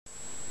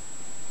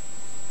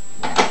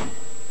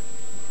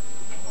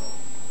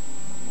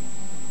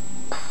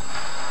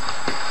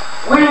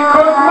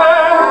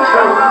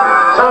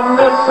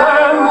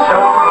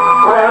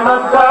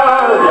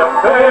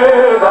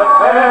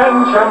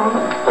attention.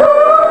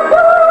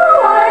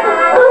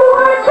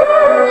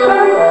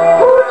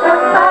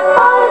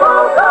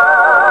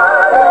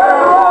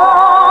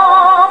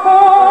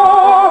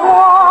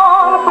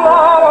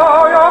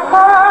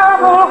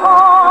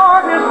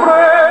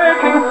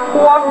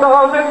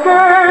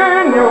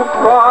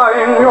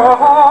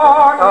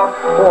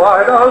 Why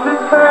does it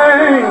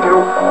pain you?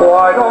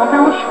 Why don't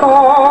you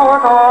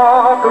start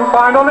up to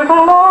find a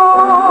little love?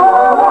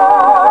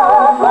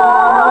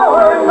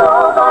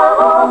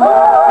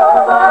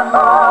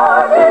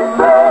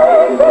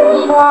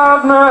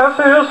 Sadness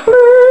is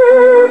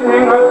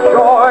fleeting,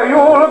 joy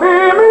you'll be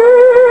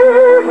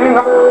meeting.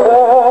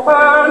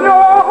 Open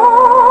your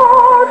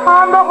heart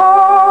and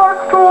hark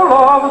to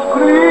love's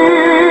greeting.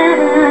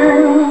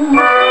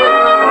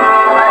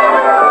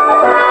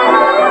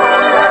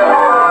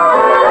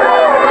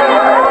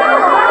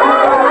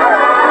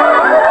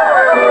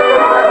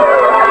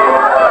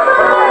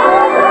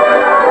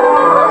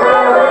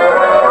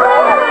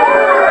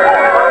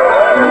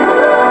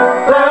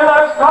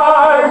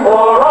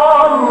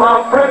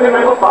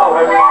 Little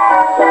flowers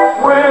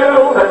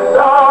wilted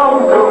down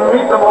to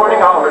meet the morning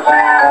hours.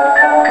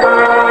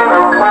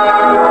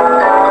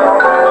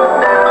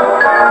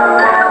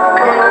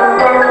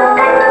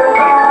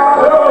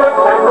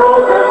 Tulips and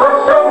roses are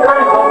soon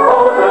graceful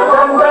poses,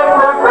 and then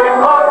the great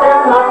lock in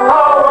the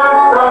towers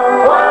struck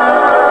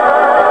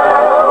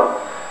well,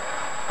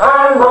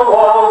 and the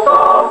walls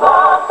of the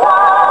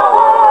flowers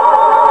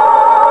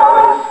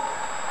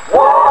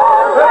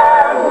was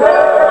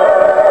ended.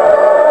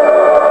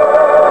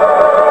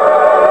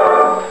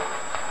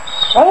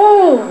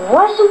 Say,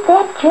 wasn't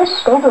that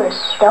just ever a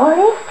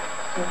story?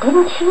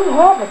 Didn't she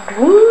have a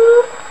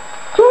dream?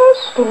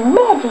 Just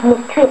imagine a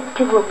trip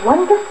to a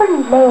wonderful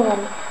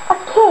land, a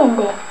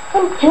candy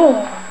and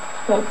jam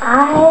and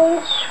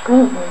ice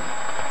cream.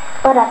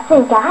 But I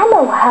think I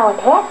know how it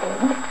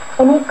happened,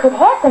 and it could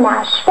happen,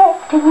 I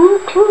expect, to you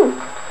too.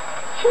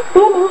 You've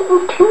been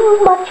eating too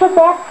much of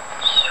that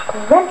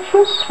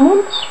scrumptious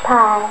mince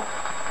pie.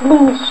 At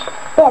least,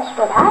 that's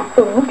what I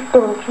think,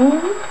 don't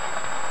you?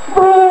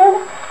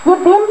 Well,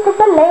 you've been to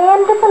the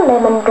land of the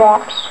lemon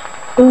drops.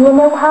 Do you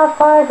know how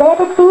far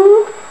that'd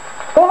be?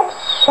 That's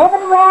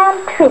 7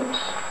 round trips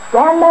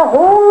round the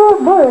whole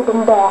world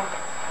and back.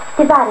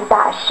 Divided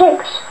by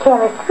 6,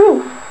 carry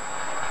 3.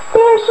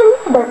 There's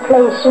another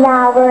place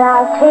now where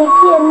I'll take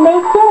you and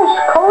make you as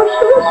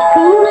cozy as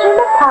peas in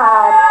a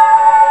pod.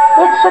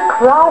 It's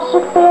across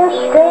a fair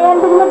strand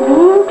in the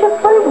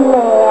beautiful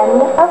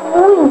land of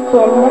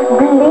winking,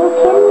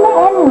 blinking,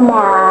 and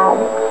nod.